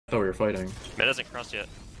thought we were fighting. Mid hasn't crossed yet.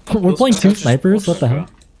 We're playing two snipers? What the hell?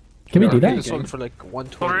 Can we do that? This one for like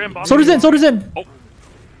 120. Soldier's in! Soldier's in!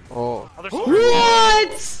 Oh.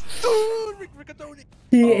 What?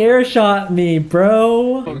 He air shot me,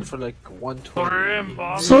 bro. One for like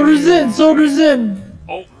 120. Soldier's in! Soldier's in!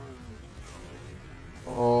 Oh.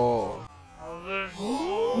 Oh.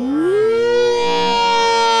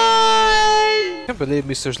 I can't believe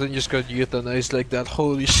Mr. SLIN just got euthanized like that.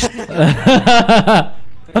 Holy shit.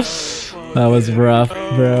 That was rough,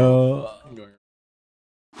 bro.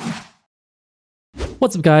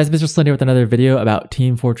 What's up guys, Mr. SLIN here with another video about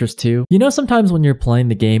Team Fortress 2. You know sometimes when you're playing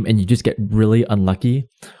the game and you just get really unlucky?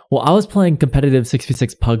 Well, I was playing competitive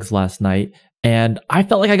 6v6 pugs last night and I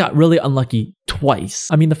felt like I got really unlucky twice.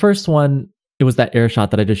 I mean, the first one, it was that air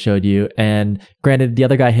shot that I just showed you, and granted, the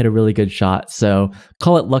other guy hit a really good shot, so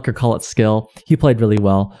call it luck or call it skill. He played really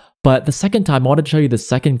well. But the second time, I wanted to show you the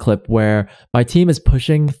second clip where my team is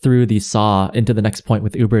pushing through the saw into the next point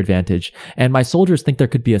with uber advantage, and my soldiers think there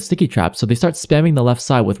could be a sticky trap, so they start spamming the left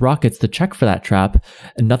side with rockets to check for that trap,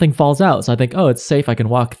 and nothing falls out. So I think, oh, it's safe, I can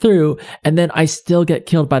walk through, and then I still get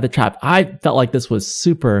killed by the trap. I felt like this was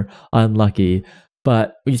super unlucky.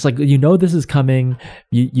 But it's like, you know this is coming,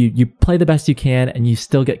 you play the best you can, and you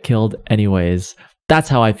still get killed anyways. That's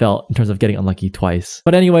how I felt in terms of getting unlucky twice.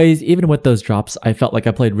 But anyways, even with those drops, I felt like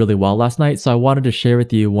I played really well last night, so I wanted to share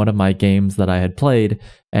with you one of my games that I had played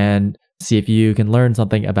and see if you can learn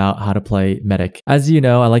something about how to play medic. As you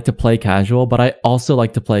know, I like to play casual, but I also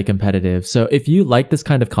like to play competitive. So if you like this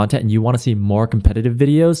kind of content and you want to see more competitive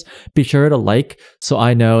videos, be sure to like so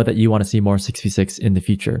I know that you want to see more 6v6 in the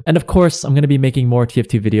future. And of course, I'm going to be making more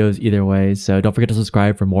TF2 videos either way, so don't forget to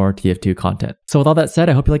subscribe for more TF2 content. So with all that said,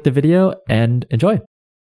 I hope you liked the video and enjoy.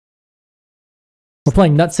 We're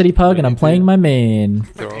playing Nut City Pug and I'm playing my main.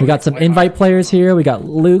 We got some invite players here. We got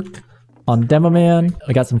Luke on Demo Man.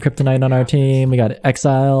 We got some Kryptonite on our team. We got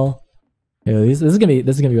Exile. Yo, this is gonna be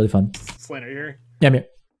really fun. SLIN, are you here? Yeah, I'm here.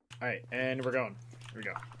 Alright, and we're going. Here we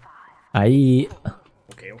go. Aye.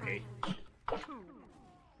 Okay. Alright,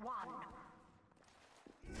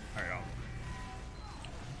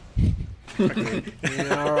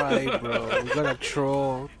 Yeah, alright, bro. We got a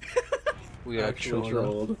troll. We got Actually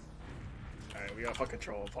trolled. Alright, we got fucking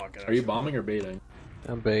troll pocket. Are you bombing or baiting?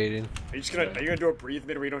 I'm baiting. Are you gonna do a breathe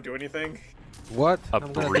mid where you don't do anything? What? A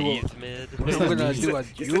I'm gonna breathe mid. I'm gonna do a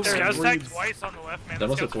Scouts breathe. tagged twice on the left, man. That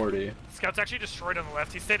must have 40. Scouts actually destroyed on the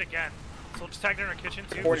left. He stayed again. So just tagged in our kitchen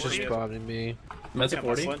too. He's just bombing me. Med's at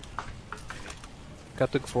 40. SLIN.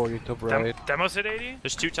 Got to 40 top right. Demo's hit 80.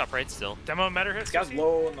 There's two top right still. Demo matter hit Scouts 60.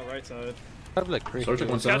 low on the right side. I have like 3 Source took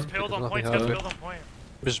kills. 1-7. Scouts peeled on Nothing point. Scouts happened. peeled on point.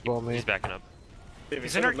 Just bomb me. He's backing up.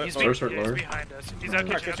 He's in our. He's Source hurt lower. behind us. He's out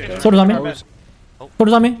kitchen. kitchen. Soldier's on me. Oh.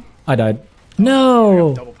 Soldier's on me. I died.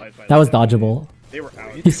 No! Double pipe by That was the way. dodgeable. They were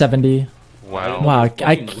out. He's 70. Wow. Wow, Okay.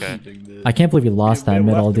 I can't believe we lost that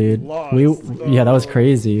middle, dude. Yeah, that was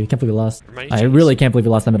crazy. I can't believe we lost. I really can't believe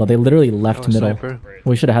we lost that middle. They literally left middle.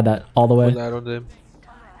 We should have had that all the way. Put that on them.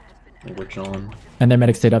 We're chilling. And their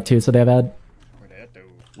medic stayed up too, so they have ad.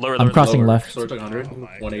 Lower, I'm crossing Lower. left. Sword took 100.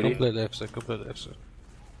 180. Complete left side, complete left side.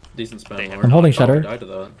 Decent spam. They lower. have- I'm holding Oh, shutter. I died to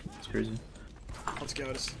that. It's crazy. Let's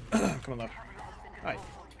go. Come on left. Alright.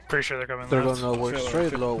 Pretty sure they're coming They're left. going lower,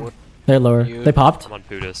 straight lower. They're lower. You- They popped. I'm on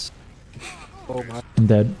Buddhist. Oh my. I'm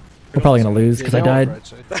dead. We're probably gonna lose because I died. Right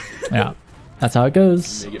side. Yeah, that's how it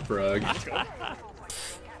goes. Make it frag.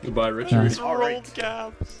 Goodbye, Richard. Nice. Alright.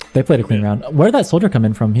 They played a clean round. Where did that soldier come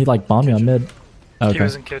in from? He like bombed me on mid. He Okay.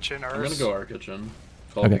 was in kitchen. I'm Ours. gonna go our kitchen.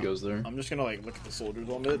 Colby Okay. goes there. I'm just gonna like look at the soldiers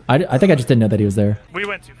on mid. I think I just didn't know that he was there. We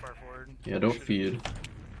went too far forward. Yeah, don't feed.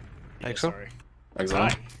 Think so? Sorry. Exile.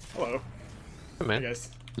 Hi. Hello. Hey, Hey man. guys.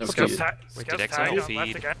 No Scouts feed. Wait, tagged did Exile on left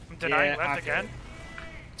feed? again. I'm denying Yeah, left after. again.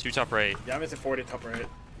 Two top right. Yeah, I'm at 40 top right.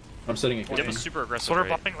 I'm sitting in Demo's kitchen. super aggressive Soldier right.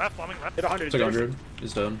 bombing left. Hit 100. Took 100.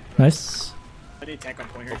 He's done. Nice. I need tank on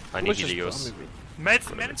point here. I need you to go. Men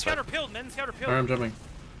and scout are peeled. Men and scout are Alright, peeled. I'm jumping.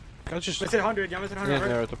 Let's just. Let's hit 100. Yeah, let's hit 100. Yeah, right?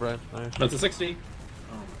 there at the right. Nice. That's a 60.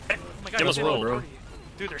 Oh my god, Demo's they're rolled, low. bro.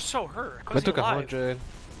 Dude, they're so hurt. How I is he took alive? 100.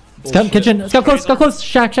 Scout kitchen. Scout close. Scout close.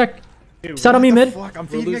 Shack. Dude, Scout on what me the mid. Fuck, I'm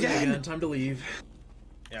We're feeding losing again. again. Time to leave.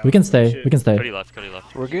 Yeah, We can stay. shit. We can stay. Cody left. Cody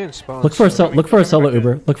left. We're getting spawned. Look for a solo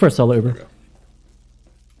Uber. Look for a solo Uber.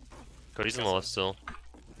 Cody's on the left still.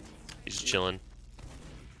 He's just chilling.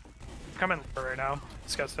 Coming right now.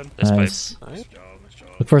 Disgusting. This Nice. Nice. Nice job, nice job.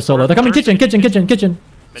 Look for a solo. They're coming kitchen.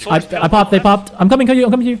 I popped. They popped. I'm coming to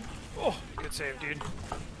you. Oh, good save, dude.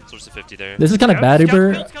 Source of 50 there. This is kind of bad, Scouts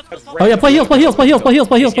Uber. peeled, scouts peeled. Oh yeah, play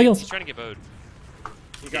heals. He's trying to get bowed.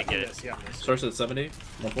 You got get it. this, yeah. Starts at 70.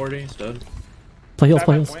 140. He's dead. Play heals.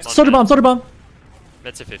 Soldier bomb.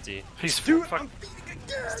 Med's at 50. He's Dude, fuck.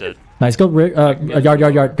 He's dead. Nice. Go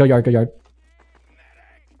yard. Go yard.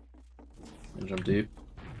 And jump deep.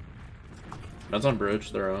 That's on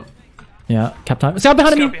bridge. They're out. Yeah. Cap time. Scout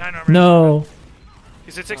behind Scout me. behind armor. No.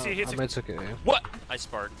 He's at 60. He's at 60. It's okay. What? I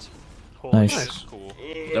sparked. Holy Nice. shit. Cool.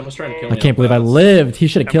 That was trying to kill I me. can't believe I lived. He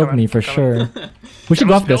should have killed me for sure. We should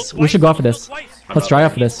go off this. We should go off of this. Let's dry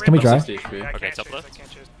off of this. Can we dry? 60 HP. Yeah, I Okay, can't top chase, left. I can't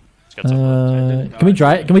chase. He's got top left. Can we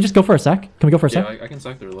dry? Can we just go for a sec? Can we go for a Yeah, sec? I can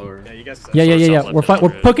sack their lower. Yeah, you guys. Yeah. Top We're left fine. is We're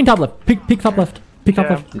red. poking top left. Peek top left. Peek top Yeah.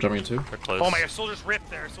 left. I'm jumping in 2. We're close. Oh my god, soldiers ripped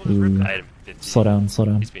there. Soldiers ripped I there. had him 50. Slow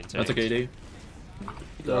down. He's being That's a tanked. KD.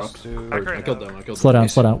 Close to- I killed them. I killed Slow them.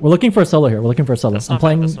 down. We're looking for a solo here. We're looking for a solo. That's I'm not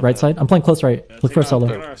playing bad, that's not right bad. side. I'm playing close right. Look for a solo.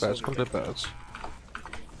 Bats, come to bats.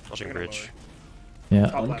 Watching bridge.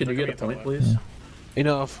 Yeah. Can you get a point, please?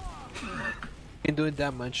 Enough. Ain't doing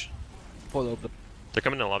that much. Pull open. They're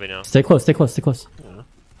coming in the lobby now. Stay close. Got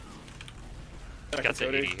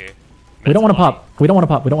to 80 here. We don't want to pop. We don't want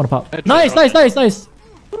to pop. Nice. All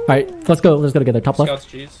right, let's go together. Top left. Scouts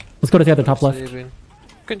cheese. Let's go together. Top left. You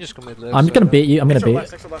can just commit left. I'm just gonna bait you. I'm gonna bait.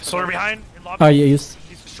 Soldier behind. In lobby. Oh, yeah, use.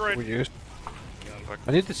 He's destroyed. We use.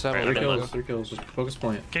 I need this ammo. Alright, 3 I'm kills. 3 kills. Just focus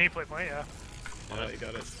point. Can you play point? Yeah. Yeah, you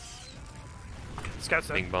got it. Scout's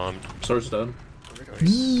dead. Being bombed. Sword's done.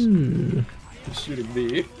 Ooh. He's shooting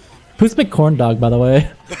me. Who's McCorn Dog, by the way?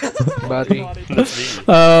 Buddy.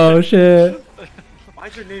 Oh shit.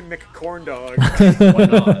 Why's your name McCorn Dog? Why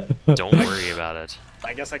not? Don't worry about it.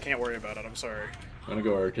 I guess I can't worry about it. I'm sorry. I'm gonna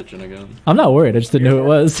go our kitchen again. I'm not worried. I just didn't know who it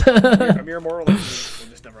was. I'm your moral. We'll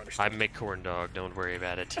just never I understand. make corn dog. Don't worry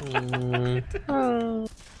about it. I'm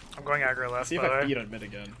going aggro left. See if by the I way. can eat on mid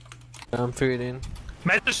again. I'm feeding.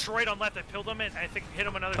 Med destroyed on left. I pilled him in. I think hit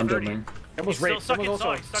him another I'm 30. jumping. Almost Still raped. stuck Almost in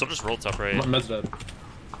also. zone. Stuck So just rolled top right. Med's dead.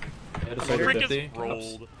 Yeah, just over Rick is 50.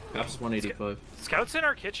 rolled. Apps 185. Scouts in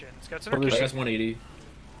our kitchen. Scouts in our Holy kitchen. That's 180.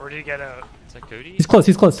 Or did he get out? Is that Cody? He's close.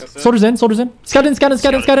 That's it. Soldiers in. Scout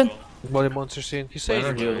in. Body monster scene. He says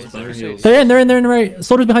Banner heals. Banner heals. They're in right.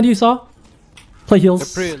 Soldiers behind you, saw. Play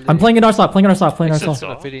heals. They're pretty I'm playing in our slot. Play our slot.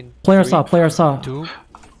 Saw. Feeding. Play our saw. 2.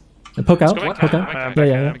 And poke out. going Poke back, out.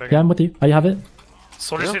 back, Yeah, I'm with you. Oh, you have it?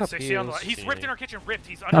 Soldiers They hit don't 60 on the have He's heals. ripped in our kitchen. Ripped.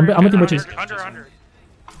 He's I'm under. with you, under, Witches. under, under.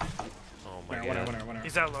 Oh my god. Winner.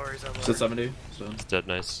 He's out lower. He's out It's lower. at 70. So It's dead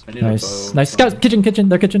nice. I need a Nice. bow. Nice. Scout. Kitchen.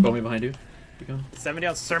 Their kitchen. Bow me behind you. You can. 70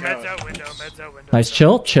 on Sir, med's out window. Med's out window. Nice.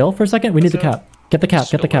 Chill for a second. We need the cap. Get the cap.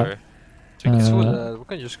 Get the cap. We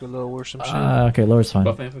can just go low or some shit. Okay, lower's fine.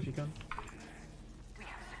 Buff amp if you can.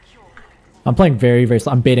 I'm playing very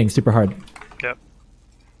slow. I'm baiting super hard. Yep.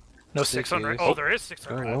 No 6 on right. Oh, there is 6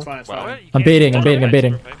 on right. It's fine. It's Wow. fine. What? You I'm can't- baiting. Oh, okay.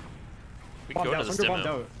 We can Bomb go down. into this Soldier bomb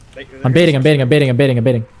demo. down. I'm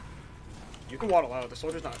baiting. You can waddle out. The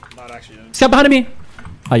soldier's not actually in. Scout behind me.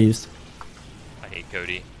 I used. I hate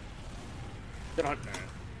Cody. They're not.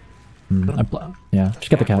 Yeah, just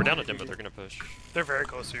get the We're cap. down to demo. They're gonna push. They're very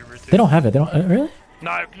close to Uber, too. They don't have it. They don't. Really?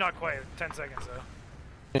 Not quite. 10 seconds,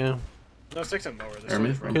 though. Yeah. No 6 and lower. The Hear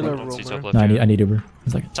me? soldier's right. Killer Don't see top roamer. left. No, here. I need Uber.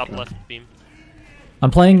 It's like Top left beam.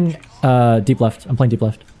 I'm playing deep left. Okay, I'm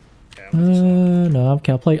with you. No,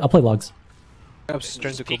 okay. I'll play logs. I'm just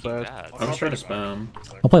trying to go Peeking bad. bad. I'm just trying to spam.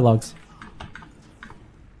 I'll play logs.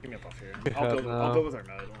 Give me a buff here. We I'll have, build with our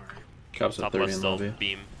med. Don't worry. Caps at Top 30 left in still lobby.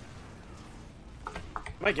 beam.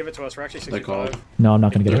 Might give it to us. We're actually They 65. called. No, I'm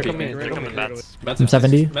not gonna get They're it. coming. They're coming bats. Med's I'm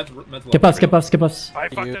 70. Med's Skip us. Skip us. I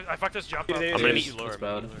fucked this jump up. It I'm gonna is. meet you lower. It's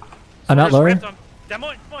bad. I'm out Soldiers lower. ripped 'em.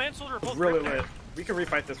 Demo and Soldier are both Really ripped. lit. We can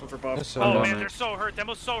refight this once we're buff. Yes, Oh I'm man, on they're it. so hurt.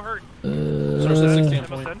 Demo's so hurt. Source at 16 Demo's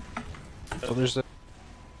point. dead. So there's the.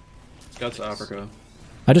 Scouts to Africa.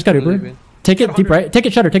 I just got Uber. Leaving. Take it deep right. Take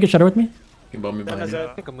it shutter. Take it shutter with me. You can bomb me That behind has you.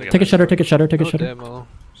 a I think I'm Take Take it shutter. Take it shutter. Take No it shutter. demo.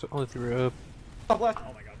 So only 3 up. top left.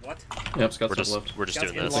 Oh my god, what? Yep, Scouts We're top just left.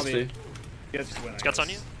 doing in this. lobby. 60. You guys just win. I Scouts on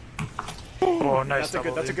guess. you. Oh, nice. That's a double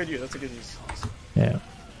good. That's a lead. good use. That's a good use. Yeah.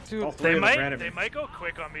 Dude, All three They of them ran at might. me. They might go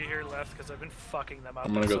quick on me here left because I've been fucking them up.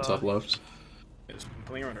 I'm gonna go so- top left. Just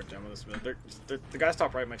playing around our demo this mid. The guys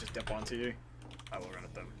top right might just dip onto you. I will run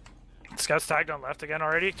at them. Scouts tagged on left again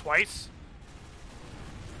already, twice.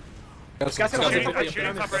 Scouts have Scouts Shooting, have top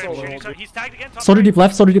shooting top right. Shooting top. He's tagged again. Top Soldier right. deep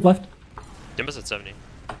left. Soldier deep left. Demo's at 70.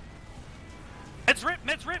 Med's rip.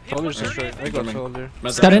 Med's rip. Hit Shoulders one are straight. 30. I got Coming. shoulder.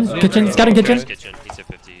 Med's Scout in. out. Kitchen. Scout in He's kitchen. kitchen. He's at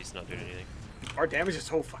 50. He's not doing anything. Our damage is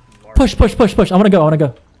so fucking large. Push. I wanna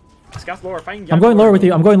go. Scouts lower. If I can get I'm going lower with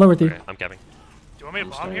you. I'm going lower with you. Okay, I'm capping. Do you want me to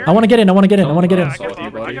bomb here? I wanna get in. Yeah, I can Solid,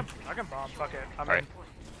 bomb. buddy. I can bomb. Fuck it. I'm Alright. in.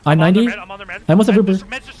 I'm on their 90. med, I'm on their med. I almost have Med Uber.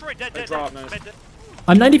 Med's destroyed. Dead. drop, nice. Med dead.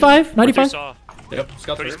 I'm 95. 95. Saw. Yep,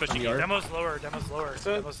 Scouts Cody's hurt. pushing Yard. Demo's lower. Demo's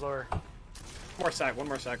lower. One more sack,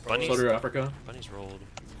 bro. Bunny. Soldier Africa. Bunny's rolled.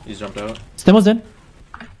 He's jumped out. Stemo's in.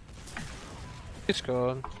 It's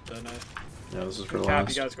gone. Nice. Yeah, this is for Cap,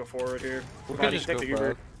 last. you guys go forward here. We can Body, just take go the Uber.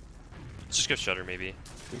 back. Let's just go shutter maybe.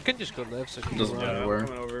 You can just go left so you can Doesn't run. matter. Yeah, Where? I'm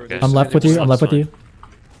coming over. Okay. I'm left with you. I'm left with you.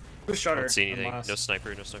 Who's I shutter? don't see anything. I'm last. No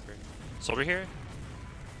sniper, no sniper. Soldier here?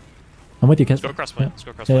 I'm with you, Kez. Let's go across point. Let's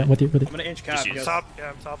go across Yeah, yeah, point. with you, with you. I'm gonna inch cap. Just You use guys. Top, yeah,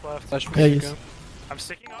 I'm top left. Flash Yeah, me, yes. I'm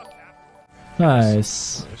sticking off cap.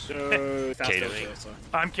 Nice. So fast Catering. okay, so.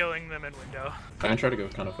 I'm killing them in window. I can try to go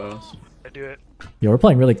kind of fast. I do it. Yo, we're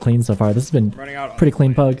playing really clean so far. This has been I'm running out. pretty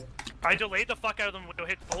clean pug. I delayed the fuck out of them window.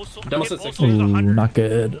 Hit both soldiers. Demos Hit at both 16. soldiers Ooh, 100. not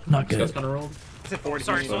good. Not This guy's good. kind of rolled. It's at 40.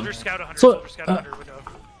 Sorry, so soldier scout 100. So, Soldier scout 100 window.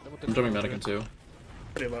 I'm jumping Medican too.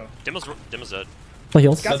 Pretty low. Demo's dead. Play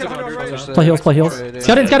heals. Scout's That's at 100 100. right. Play heals, play heals.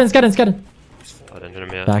 Scout in, scout in, scout in, scout in. I didn't hit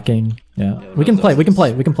him yet. Backing. Yeah. Yeah, We can that's- play, we can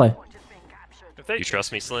play, we can play. If they, You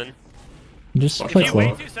trust me, SLIN? Just If play if you slow.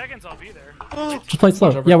 wait 2 seconds, I'll be there. Just play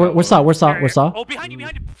slow. Yeah, we're saw, we're saw, Here, we're here. saw. Oh, behind you,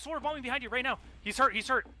 behind you. Sword bombing behind you right now. He's hurt, he's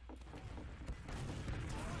hurt.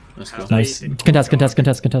 Let's go. Nice. Contest, contest,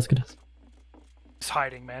 contest, contest, contest. He's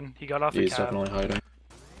hiding, man. He got off Yeah, the he's cab. definitely hiding.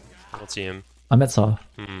 I don't see him. I'm at saw.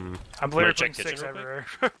 Hmm. I'm Wanna literally check putting 6 kitchen real everywhere.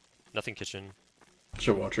 Nothing kitchen.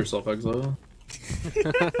 Should watch yourself, Exile.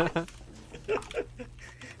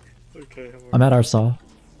 Okay. I'm at our saw.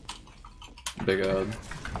 Big ad.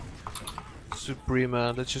 Supreme,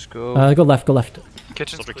 man. Let's just go. Go left, go left.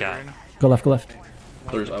 Kitchen's Soldier cat. clearing. Go left, go left.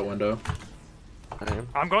 There's out window. Do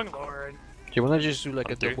I'm going lower. you wanna just do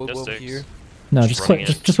like a There, double no bomb sticks. here? No, Just just running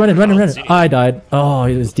play, in. just run in, run in, run See in. you. I died. Oh,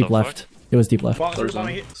 it was What deep the left. It was deep left. Bomb, There's bomb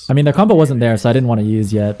none. hit. I mean, their combo wasn't there, so I didn't want to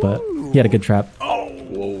use yet, but he had a good trap.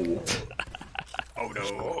 Whoa.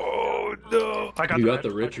 I got You the got med.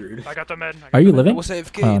 the Richard. I got the med. Are you That living? was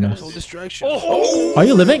AFK. Oh, that no. was all distraction. Are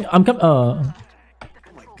you living? I'm coming. Oh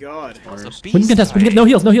my god. Mars. We can contest. We can get no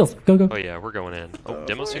heals, no heals. Go, go. Oh yeah, we're going in. Oh,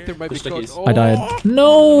 Demo's here? There might be Just stickies. caught- I died.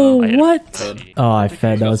 No, I hit him. what? Nice. Oh, I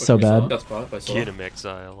fed. That was so bad. That's spot. I saw. Get him,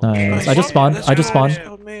 Exile. Nice. I just spawned. I just spawned.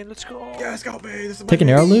 Oh man, let's go. Yes, go, babe. This is my Take an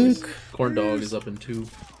arrow, base. Luke. Corn dog is up in 2.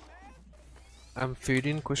 I'm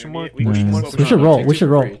feeding. Question mark. We- Question mark. Nice. Take We should two roll. for We should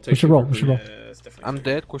free. roll. Take We should two roll. for We should free. roll. Yeah, it's definitely I'm good.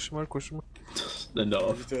 dead. Question mark. Question mark.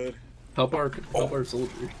 Enough. He's dead. Help our soldier.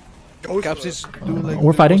 Go Caps for is it. doing like.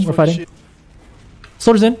 We're the fighting, most we're fun fighting. shit.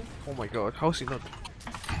 Soldier's in. Oh my god, how's he not?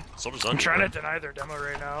 Soldier's I'm under. trying to deny their demo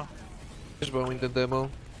right now. Just bombing the demo.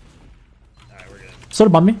 Alright, we're good. Soldier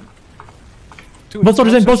bomb me. Both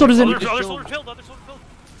soldiers in. Both soldiers in. Other soldier killed. Other soldier killed.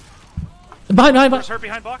 Behind, behind, There's behind. hurt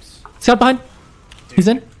behind box. Scout behind. He's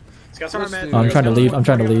in. Scout's on our med. Oh, I'm trying to leave. I'm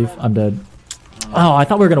trying to leave. I'm dead. Oh, I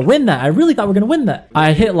thought we were gonna win that. I really thought we were gonna win that.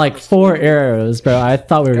 I hit like 4 arrows, bro. I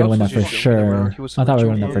thought we were gonna win that for sure. I thought we were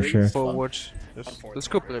gonna win that for sure. Forwards. Let's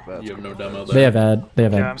go play bad. You have no demo They there. have ad. They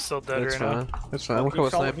have Yeah, ad. I'm still dead That's right now. fine. That's fine. We'll Can you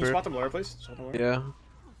have a can you sniper. spot them lower, please? Spot them lower. Yeah.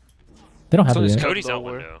 They don't have So it this yet. guy- Cody's out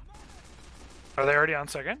Lower. window. Are they already on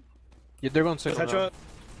second? Yeah, they're going second. Headshot. round.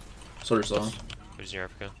 Soldier saw. Cody's near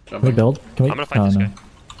Africa. Can we Jumping. build? Can we? I'm gonna fight Oh this no. guy.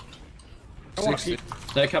 I want to 60.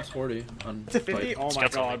 peek. That cap's 40. On It's a 50? fight. Oh my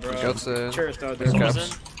Scouts on god, me. bro. Scouts, Cheers, dog. there's dude. caps.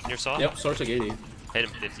 Soldier's in. Near saw. Yep, starts like 80. Hit him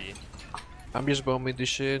 50. I'm just bombing this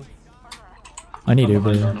shit. I need I'm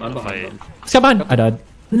behind Uber. them. I'm behind them. Scout behind. I died.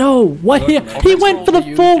 No, what? He went for the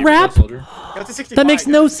full wrap? Soldier. Got to 65, That makes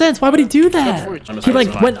guys. no sense. Why would he do that? He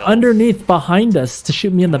like went underneath behind us to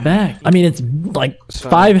shoot me in the back. I mean, it's like It's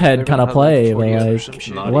fine. 5 head They're kind gonna of have play, like 40 but or like, some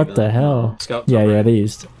shit. Not what even. the hell? Scout Yeah, top yeah, right. they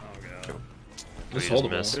used. Just Cody's hold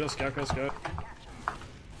them. missed. Go, scout, go, scout.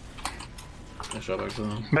 Nice shot,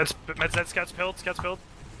 Exile. Med set scouts pilled. Scouts pilled.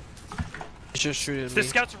 He's just shooting me. This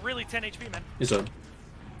scout's really 10 HP, man. He's up.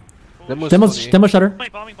 Demo's Demo, funny. demo shutter.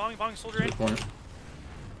 Bombing, soldier in. Good point.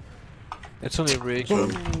 It's only a rig.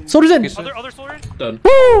 Soldier's in. He's Other soldier in. Done.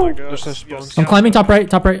 Woo! There's a Yes, spawn. yes. I'm climbing top right,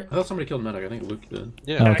 top right. I thought somebody killed Medic. I think Luke did.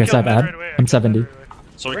 Yeah. Oh, okay, so I have killed med ad. right away. I I'm killed 70. med right away.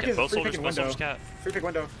 Soldier Rick cat. is Both free soldiers. picking Both soldiers window. cat. Free pick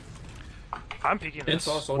window. I'm peeking In this.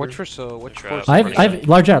 saw soldier. Watch for so. Watch Trap. for. I have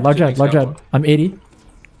large ad, large ad, large ad. I'm 80.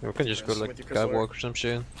 We can just go Yes, like with your pistol. catwalk or some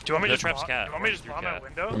shit. Do you want me No to just traps bomb? cat. Do you want me to just bomb Cat. that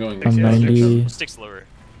window? I'm going. I'm Yeah, 90. Sticks lower.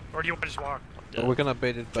 Or do you want to just walk? But we're gonna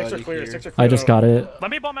bait it Six are body clear, here. six are clear. I just got it. Let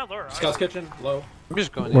me bomb out lower. Scout's kitchen. Low. I'm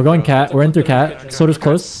just going. We're in, going bro. cat. We're in through cat. Soldier's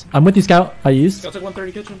close. I'm with you, Scout. I used. Scout's like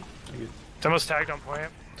 130 kitchen. Demo's tagged on point.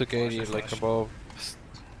 Took 80 like above.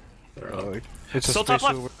 They're up. It's a Still top space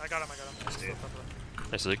left. over. I got him. Still top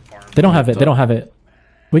left. Nice look. They don't have it. They don't have it.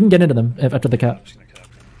 We can get into them if after the cap.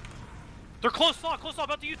 They're close saw,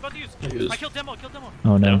 about to use. He is. I killed demo.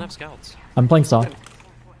 Oh They don't no. have scouts. I'm playing saw.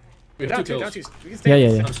 We have Down 2 two, down kills. two. We can stay. Yeah,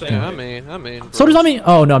 yeah, yeah. I'm staying. Yeah, away. I'm in. Bro. Soldier's on me.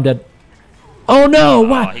 Oh no, I'm dead. Oh no! Ah,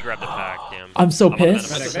 What? he grabbed the pack. Damn. I'm so on medic.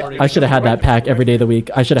 pissed. Medic. I should have had that pack every day of the week.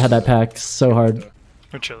 I should have had that pack so hard.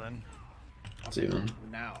 We're chilling. It's even.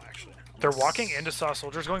 Now, actually. They're walking into saw.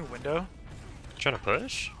 Soldiers going window. Trying to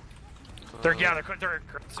push. They're Yeah,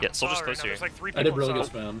 soldiers right close now. here. There's like 3 people. I did really good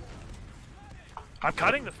inside. spam. I'm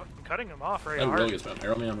cutting them off right I did hard. really good spam.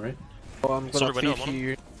 Arrow me on right. Oh, I'm Soldier gonna window, feed one.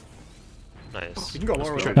 here. Nice. You can go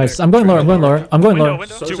lower. with Nice. it. I'm going lower. I'm going lower. I'm going Window, lower.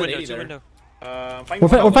 window. So Two is it window, 80 two there. window.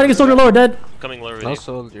 We're fighting a soldier lower, dead. Coming lower with No you.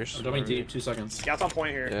 soldiers. I'm jumping deep. 2 seconds. Scout's on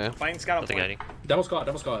point here. Yeah. Fighting scout on Nothing point. hiding. Devil's caught.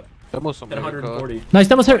 Devil's caught. Demos Hit somebody. 140. Nice.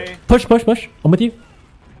 Demo's hurt. Push, push, push. I'm with you.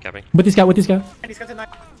 Capping. With you, Scout. With you, Scout. And he's got to 9.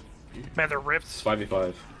 Man, they're It's ripped.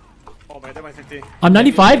 5v5. Oh man, they're my 50. I'm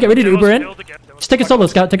 95. Get ready to Demo's Uber in. filled again. Demo's Just take a solo,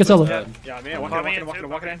 Scout. Take a solo. Dead. Yeah, man. Walk it in, walk it in,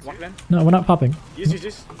 walk it in. No, we're not popping.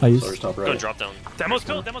 Use. I use. Soldier's top Go right. drop down. Demo's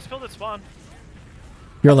filled at spawn.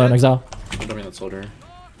 You're alone, Exile. I'm jumping that soldier.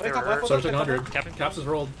 Play top left, Soldier took top 100. left. Capping. Caps is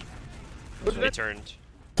rolled. They turned.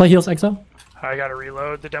 Play heals, Exile. I gotta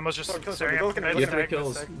reload. The demo's just Go, staring go, at go, me. go, You go, have 3 Stag,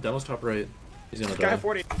 kills. Demo's top right. He's gonna Guy die. at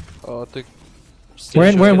 40. Oh, I think. We're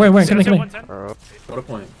in. Come in, come in. What a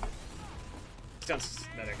point. Sounds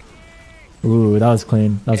medic. Ooh, that was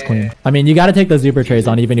clean. That was clean. I mean, you got to take those Uber trades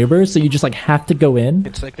on even Ubers, so you just like have to go in.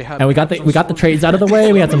 It's like they have. And we got the trades out of the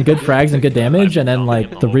way. We had some good frags and good damage, and then like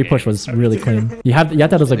the repush was really clean. You have to have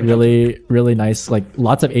those like really nice like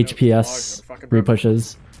lots of HPS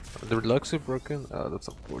repushes. The Lux are broken. Oh, that's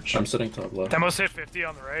unfortunate. I'm sitting top left. Demo's hit 50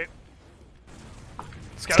 on the right.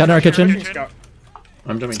 Scout in our kitchen. Scout.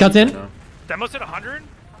 I'm jumping Scouts deep in. right now. Demo's hit 100.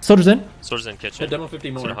 Soldiers in. Soldiers in kitchen. Hit demo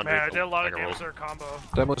 50 more. 100. Man, I did a lot of Like a damage to roll. their combo.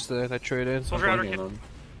 Demos dead. I traded. Soldier out our Flanking kitchen. them.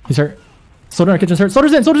 He's hurt. Soldier in our kitchen's hurt.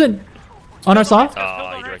 Soldiers in. Soldiers in. On our saw.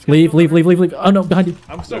 Ah, you direct. Leave. Oh no, behind you.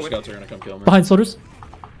 I'm still Their with scouts you. are gonna come kill me. Behind soldiers.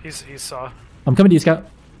 He's saw. I'm coming to you, Scout.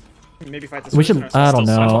 Maybe fight this. We should. I don't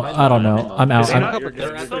know. I don't know. I'm out. Is he I'm, not?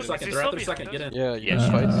 They're at their Is second. he They're at still their second. Get in. Yeah, you Yeah,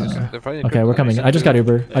 just fight okay. this. They're fighting. okay, we're coming. I just got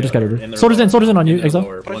Uber. I just got In Uber. their Soldiers in. lower. Soldiers in on you, their Exile.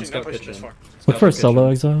 lower. One Pushing, scout pushing, kitchen. just fuck. Look for a Scout solo,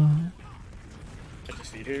 kitchen. Exile.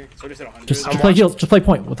 Just feed here. So just hit 100. Just play heals. Just play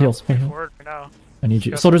point with heals. Play heal. Forward right now. I need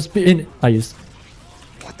you. Soldiers in. I used.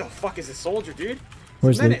 What the fuck is this soldier, dude?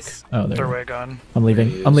 Where's Luke? Menace. Oh, They're there. way gone. I'm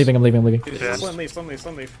leaving. I'm leaving. Yeah. Slim leave.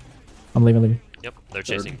 I'm leaving. Yep, they're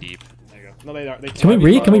chasing deep. There you go. No, they are. They Can we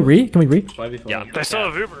re? Can we re? 5v5. Yeah, They still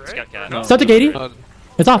have Uber, right? Scout cat. No. Celtic 80. Uh,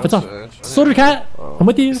 It's off. It's off. Soldier cat. I'm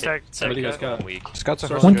with you. Stag. What do you guys got? Weak. Scouts are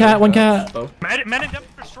Source One cat. One cat. Oh, Men and Dem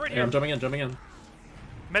destroyed yeah, here. I'm jumping in.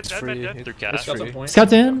 Med dead, free. med dead. Through cat. Scouts free. on point.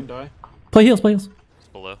 Scouts in. Play heals. Play heals.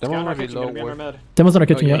 Below. Demo might be low. Demo's in our Oh,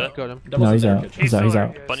 kitchen yeah, yet. got him. Demo's No, in he's their out. kitchen. He's out. He's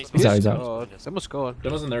out. Yeah, Bunny's He's out. He's out. God, Demo's gone.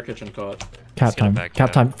 Demo's in their kitchen caught. Cap get him time. back, Cap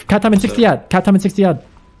yeah. time. Cap time in 60 ad. Cap time in 60 ad.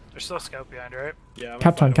 There's still a scout behind, right? Yeah.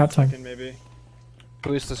 Cap time. Cap time. Maybe.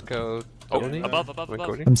 Who is the scout? Oh, Tony? above.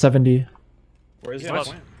 Recording? I'm 70. Where is he? Above.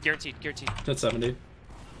 Oh, Guaranteed. Hit 70.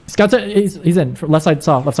 Scouts. He's in. Left side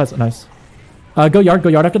saw. Left side. Nice. Go yard. Go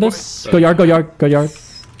yard after this. Go yard. Go yard. Go yard.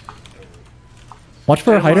 Watch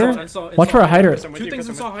for a hider. Watch for a hider. Two things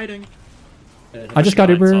in saw hiding. I just got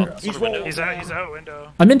Uber. He's Window. rolled. He's out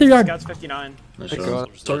window. I'm in the yard. Scout's 59. Nice Thank shot.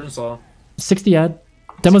 God. Soldier and saw. 60 ad.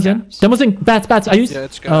 Demo's in. Demo's in. Bats. I used. Yeah,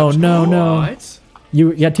 it's scout. Oh no no. What?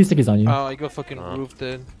 You had 2 stickies on you. Oh, I got fucking roofed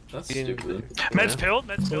then. That's In- stupid. Med's pilled.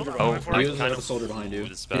 Med's pilled. Oh, Going for You it. have a soldier behind you.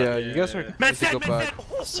 Yeah, you guys are. Med's need to dead. go Med's back.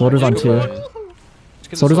 dead. Soldiers on 2. Let's kill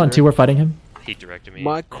the Soldiers on 2. We're fighting him. He directed me.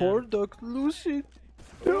 My core dog Lucy.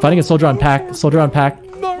 Fighting a soldier on pack. Soldier on pack.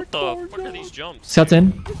 What the fuck are these jumps? Scouts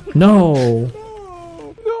in. No.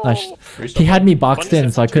 Nice. He had me boxed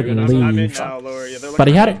in, so I couldn't I'm in leave. now, lower. Yeah, they're But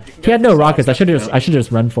he looking- had you can he had get no the rockets. I saw. should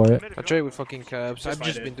just run for it. I trade with fucking cabs. I've Just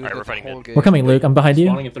just fight been it. doing Alright, we're that the fighting whole it. game. We're coming, Luke. I'm behind you.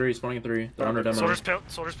 Spawning in 3. Spawning in 3. They're under demo. Soldiers pilled.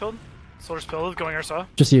 Soldiers pilled. Soldiers pilled. Going our saw.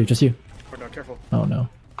 Just you. Just you. Oh, no, careful. Oh no.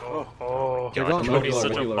 Oh. They're God, going Joey's lower,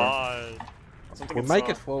 such a lower. bot. Something We in make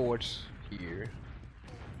saw. it forwards here.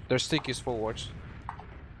 Their stick is forwards.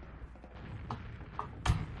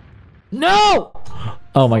 No.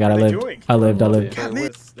 Oh my god, I What are they lived. doing? I lived. God,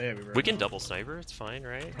 what's- they have Uber. We can double sniper. It's fine,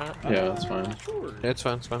 right? Huh? Yeah, that's fine. Yeah, it's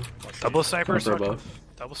fine, it's fine. Double sniper. Coming for above.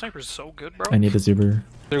 Double sniper is so good, bro. I need this Uber.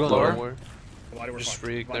 They're going Lower. lower. Why do we Just fucked?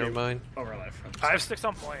 freak, Why do never we- mind. Oh, we're alive. I have sticks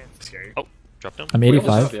on point. Scary. Oh, drop down. I'm Wait,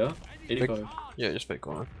 85. Yeah. 85. Yeah, just fake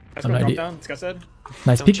one. Let's I'm go drop 90. down. Scott said.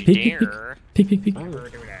 Nice. Don't Peek. you Peek. Peek. Peek. dare. Peek. Peek. Peek. We're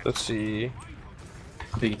doing that. Let's see.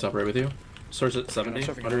 Peeking top right with you. Source at 70. I'm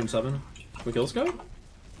surfing 107. We kill this guy?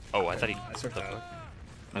 Oh, I thought he. I surfed out.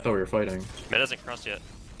 I thought we were fighting. Man hasn't crossed yet.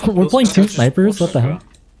 We're playing 2 snipers. What the hell?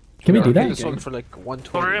 Can we do This that? one for like Soldier in,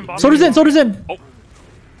 120. bomb. Soldiers in. Soldiers in.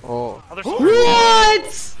 Oh. Other soldier.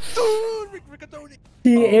 What?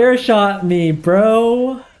 He air shot me,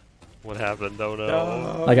 bro. What happened? Don't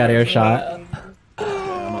know. I got air shot. Yeah,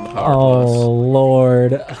 I'm on the power Oh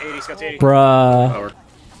lord, 80. Scott's 80. bruh. Power.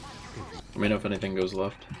 Let me know if anything goes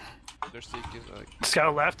left. Their stick is like.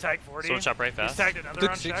 Scout left. Tag 40. Sword chop right He's fast. tagged another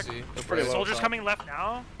Took on check. 60. Pretty low. Soldiers coming left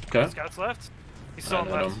now. Okay. Scouts left. He's still on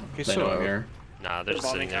I know left. him. He's They know so I'm out. here. Nah, they're just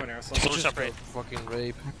Bombing sitting down there. here. Soldiers up right. Fucking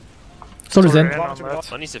rape. Soldiers in. Soldier on left.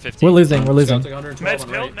 Sunny's at 50. We're losing. We're losing. Scouts, like 112 Meds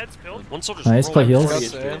on build, right. meds build. One soldier's Nice, play rolling. heals. 40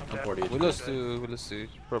 That's HP. it. I'm 40 We HP. lost to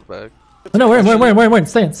Pro back. Oh, no, we're in.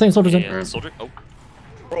 Stay in, soldiers in. Yeah, soldier. Oh.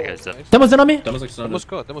 That guy's dead. Demo's in on me. Demo's like That stunned. was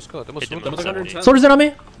good. That was good. That was Hit good. him Demo's like 70. 110. Soldiers in on me.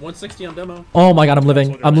 160 on demo. Oh my god, I'm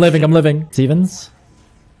living. I'm living. Stevens.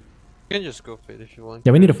 You can just go fit if you want.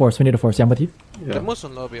 Yeah, we need a force. Yeah, I'm with you. Yeah. That was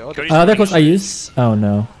on lobby. Oh, Cody's There goes I use. Oh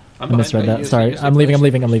no. I misread that. Sorry. I'm leaving. We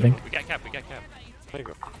got cap. there you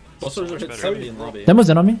go. Both soldiers hit 70 in lobby. Demo's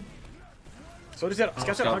in on me. Soldiers at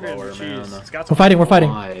Scouts at Scout 100. lower, man. Jeez. Scouts We're fighting.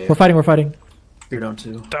 Why? We're fighting. You're down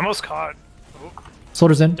 2. Demo's caught.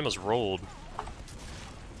 Soldiers in. Demo's rolled.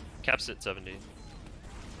 Cap's at 70.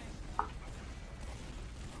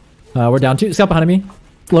 We're down 2. Scout behind me.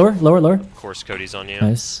 Lower. Of course, Cody's on you.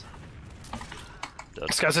 Nice.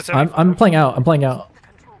 Dead. Scouts at I'm 75. playing out.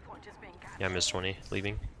 Yeah, I missed 20.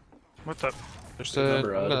 Leaving. What the? There's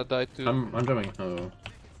Remember, I'm gonna die too. I'm jumping. Oh.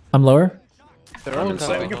 I'm lower. They're I'm all inside.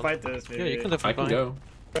 We coming. can fight this, Yeah, maybe. you can I definitely can go.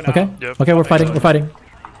 Right Okay. now. Yep. Okay, we're fighting.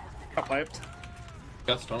 Got piped.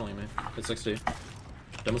 Scout's tunneling me. It's 60.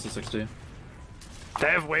 Demo's at 60. They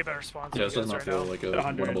have way better spawns Yeah, than this you does guys not right feel now. like a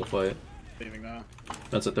 100. winnable fight. Leaving now.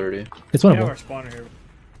 That's at 30. It's Yeah, our winnable. spawner here.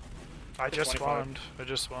 I just 25.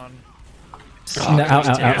 spawned. No,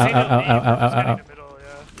 ow. Middle,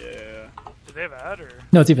 yeah. Yeah. Did they have ad or?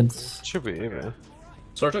 No, it's evens. Should be even.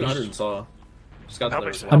 Start took 100 and saw. Scout's Help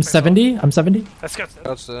there me, as help well. I'm 70. That's got that.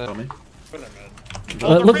 That's Tell me. Where they're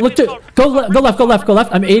mid. Look to go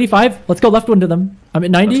left. I'm 85. Let's go left one to them. I'm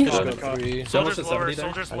at 90. Let's go. Good call. Three. Soldier's at lower, 70 there?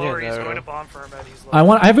 soldier's I lower. didn't He's know. going to bomb for a med. He's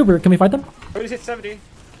low. I have Uber. Can we fight them? Cody's hit 70.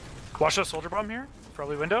 Watch the soldier bomb here.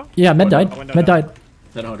 Probably window. Yeah, med Window, died. window Med down. died.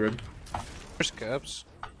 Then 100. There's caps.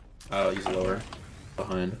 He's lower.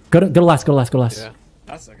 Behind. Go to last. Yeah.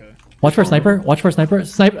 That's okay. Watch for a sniper.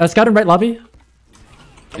 Scout in right lobby.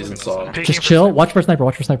 He's in saw. Peeking Just for chill. sniper.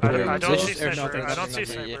 Watch for a sniper. I don't see There's sniper. nothing. I don't see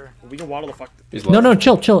Nothing. sniper. We can waddle the fuck. He's low. No,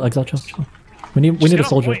 chill. Exile, chill. We need Just a get on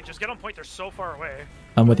soldier. point. Just get on point. They're so far away.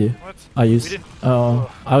 I'm with you. What? I We use. didn't- Oh,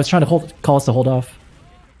 I was trying to call us to hold off.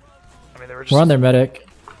 I mean, they were just. We're on their medic.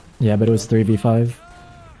 Yeah, but it was 3v5.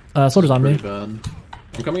 Soldiers on me. Pretty bad.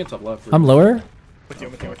 I'm coming in top left. I'm lower. With you.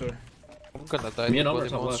 I'm gonna die. Me and to Albert body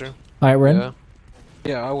top monster. left. All right, we're in. Yeah.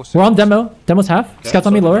 Yeah, I was. We're on demo. Demo's half. Okay, Scouts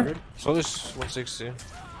on me so lower. 100. So this 160.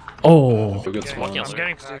 Oh, Good Getting, spawn. I'm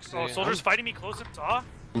getting back. 60. Oh, soldiers fighting me close at saw.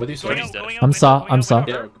 I'm with you, Going sir. out, going out. I'm window, saw, going I'm out, saw.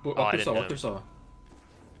 window. Yeah, Oh, I walk through didn't saw, know. walk through saw.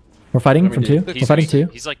 we're fighting Let from me two. do- We're fighting two.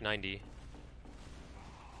 He's like 90.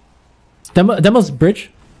 Demo's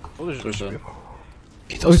bridge. There's a-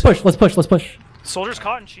 Oh, let's push. Soldiers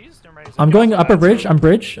caught and cheese. Never mind. He's I'm like, going off upper that, bridge. so- I'm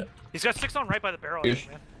bridge. He's got 6 on right by the barrel. Yeesh.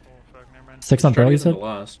 Man. Oh fuck, never mind. 6 on barrel, you Trying to said? get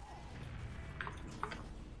into last.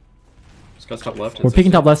 Scout's top left. We're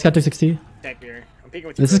peeking top left. Scout 260. Tank here. I'm peeking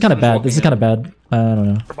with you. This is kind of bad. walking in. I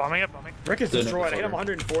don't know. We're bombing it, bombing. Rick is Didn't destroyed. I hit him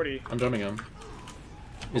soldier. 140. I'm jumping him.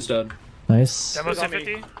 He's dead. Nice. Demo's He's hit on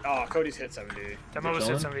me. 50. Oh, Cody's hit 70. Demo was hit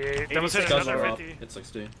chilling? 78. Demo's hit 86 Scouts another are up. 50. It's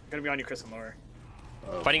 60. Gonna be on you, Chris and lower.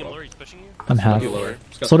 Oh, Fighting him fuck. lower, he's pushing you. I'm half. You lower.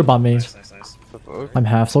 Scout's Soldier bomb me. Nice. I'm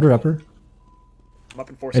half. Soldier upper. I'm up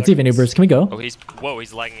in 4 It's seconds. even Ubers. Can we go? Oh,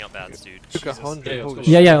 he's lagging out bad, dude. Took 100. Yeah, Holy let's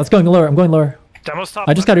shit. go. Yeah. Let's go lower. I'm going lower. Demo's top.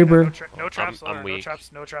 I just got left, Uber. No traps I'm lower. No weak. traps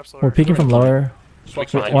lower. We're peeking from lower.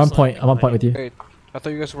 Switch Behind I'm on you. point. I'm on point with you. Wait, I thought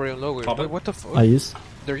you guys were in lower. Pop it. Wait, what the fuck? I use.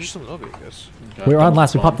 They're just in lobby, I guess. Okay. We were on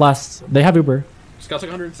last. We popped last. They have Uber. Scouts like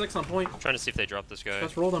 106 on point. Trying to see if they drop this guy.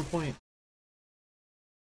 Scouts rolled on point.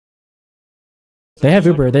 They have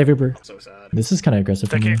Uber. So sad. This is kind of aggressive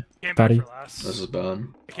They for me. came back Body. for last. This is bad.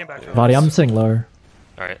 They came back for Body. I'm last. sitting lower.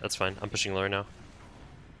 Alright, that's fine. I'm pushing lower now.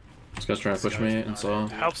 This guy's trying to push me and saw.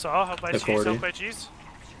 Help saw. Help by Hit cheese. 40. Help by cheese.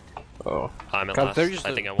 Oh. I'm at God, last. they're just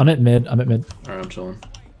I think I I'm won. at mid. Alright, I'm chilling.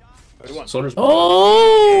 Soldiers.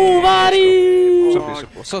 Oh, body. So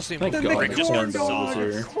visible. So simple. Thank God. Rick just Corn got dog was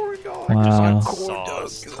here. Wow.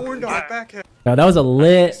 Sauce. Corn dog back here. Yeah, that was a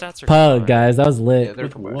lit Stats are pug, fine. guys. That was Yeah, lit. they're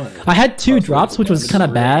With what? I had 2 drops, which was kind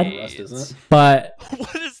of bad, Rest, isn't it? but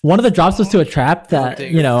What is one of the drops was to a trap that,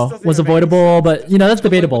 you know, was avoidable, but, you know, that's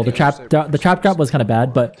debatable. The trap drop was kind of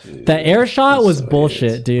bad, but the air shot was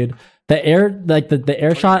bullshit, dude. The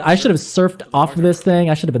air shot, I should have surfed off of this thing.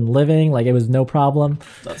 I should have been living, like, it was no problem.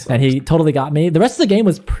 And he totally got me. The rest of the game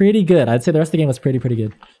was pretty good. I'd say the rest of the game was pretty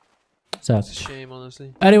good. So, It's a shame,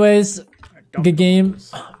 honestly. anyways, good game.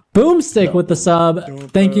 Boomstick with the sub.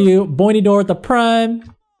 Thank you. Boinydor with the prime.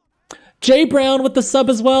 Jay Brown with the sub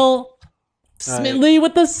as well. Smitley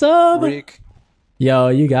with the sub. Rick. Yo,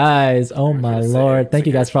 you guys. Oh my lord. Thank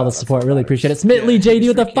you guys for all the support. Really appreciate it. Smitley, JD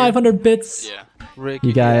with the 500 bits. Yeah. Rick, You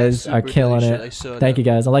yeah, guys are super killing delicious. it. I saw Thank that you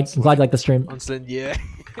guys. I'm glad you like the stream. on SLIN, yeah.